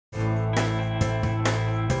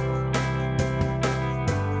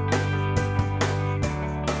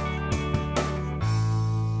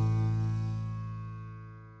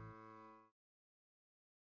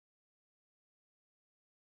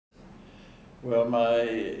Well,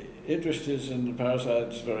 my interest is in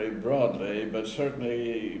parasites very broadly, but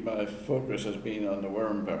certainly my focus has been on the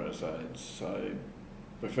worm parasites. I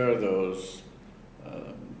prefer those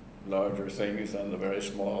larger things than the very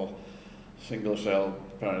small single-cell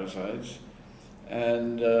parasites.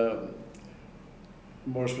 And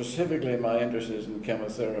more specifically, my interest is in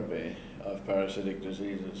chemotherapy of parasitic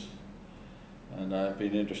diseases. And I've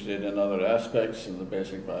been interested in other aspects in the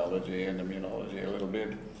basic biology and immunology a little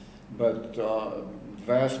bit, but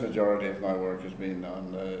vast majority of my work has been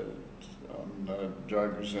on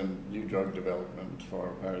drugs and new drug development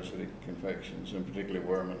for parasitic infections, and particularly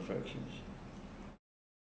worm infections.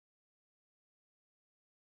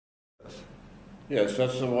 Yes,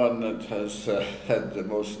 that's the one that has had the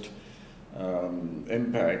most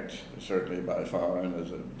impact, certainly by far, and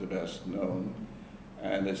is the best known.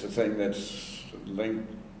 And it's a thing that's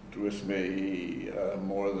linked with me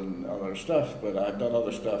more than other stuff, but I've done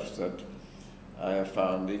other stuff that I have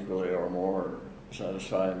found equally or more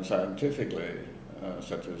satisfying scientifically,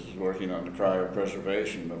 such as working on the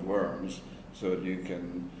cryopreservation of worms so that you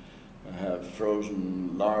can have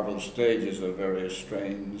frozen larval stages of various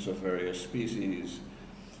strains of various species,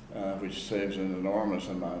 which saves an enormous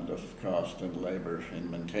amount of cost and labor in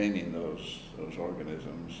maintaining those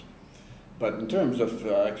organisms. But in terms of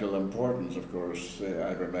actual importance, of course,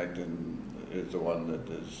 ivermectin is the one that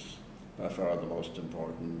is by far the most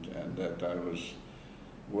important, and that I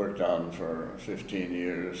worked on for 15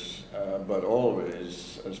 years, but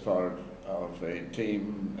always as part of a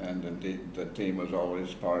team, and indeed the team was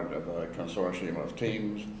always part of a consortium of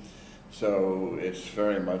teams. So it's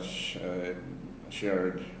very much a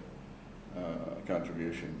shared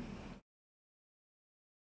contribution.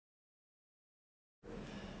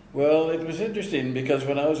 Well, it was interesting because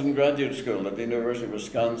when I was in graduate school at the University of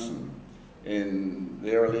Wisconsin in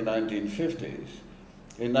the early 1950s,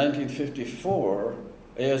 in 1954,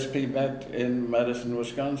 ASP met in Madison,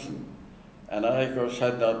 Wisconsin. And I, of course,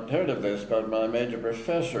 had not heard of this, but my major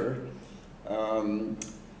professor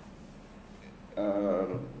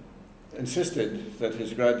insisted that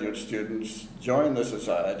his graduate students join the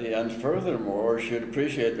society, and furthermore should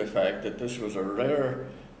appreciate the fact that this was a rare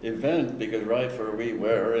event, because right where we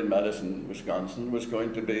were in Madison, Wisconsin, was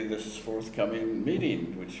going to be this forthcoming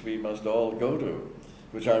meeting, which we must all go to,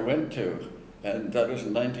 which I went to, and that was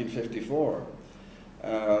in 1954.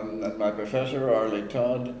 And my professor, Arlie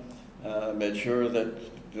Todd, made sure that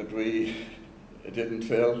we didn't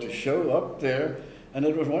fail to show up there, and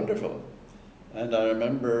it was wonderful. And I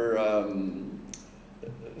remember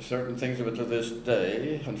certain things of it to this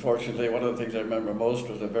day. Unfortunately, one of the things I remember most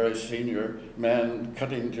was a very senior man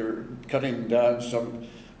cutting down some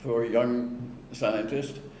poor young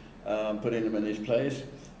scientist, putting him in his place.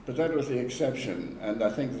 But that was the exception, and I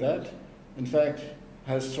think that, in fact,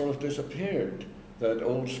 has sort of disappeared. That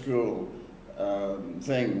old school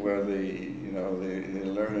thing where the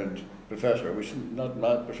learned professor, which is not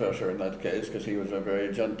my professor in that case, because he was a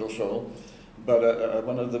very gentle soul, but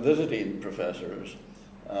one of the visiting professors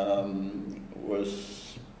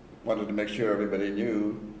wanted to make sure everybody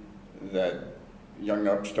knew that young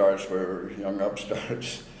upstarts were young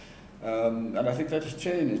upstarts. And I think that's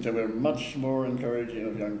changed, and we're much more encouraging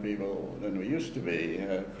of young people than we used to be,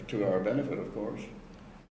 to our benefit, of course.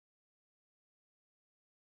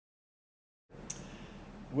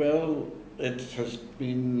 Well, it has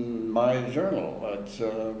been my journal.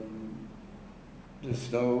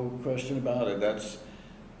 There's no question about it. That's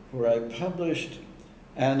where I published,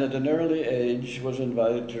 and at an early age was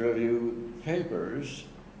invited to review papers,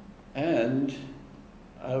 and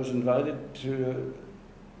I was invited to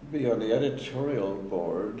be on the editorial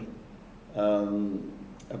board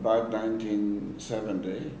about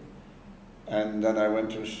 1970, and then I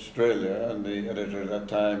went to Australia, and the editor at that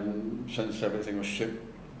time, since everything was shipped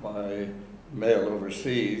by mail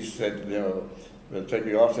overseas, said, we'll take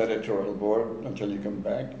you off the editorial board until you come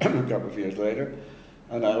back a couple of years later.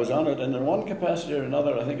 And I was on it, and in one capacity or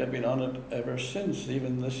another, I think I've been on it ever since,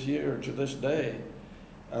 even this year to this day.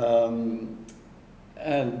 And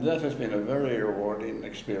that has been a very rewarding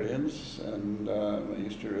experience, and I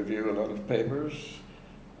used to review a lot of papers,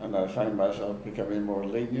 and I find myself becoming more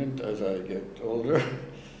lenient as I get older.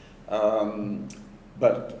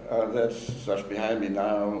 But that's behind me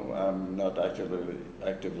now. I'm not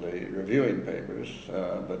actively reviewing papers,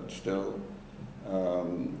 but still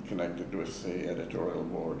connected with the editorial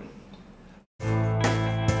board.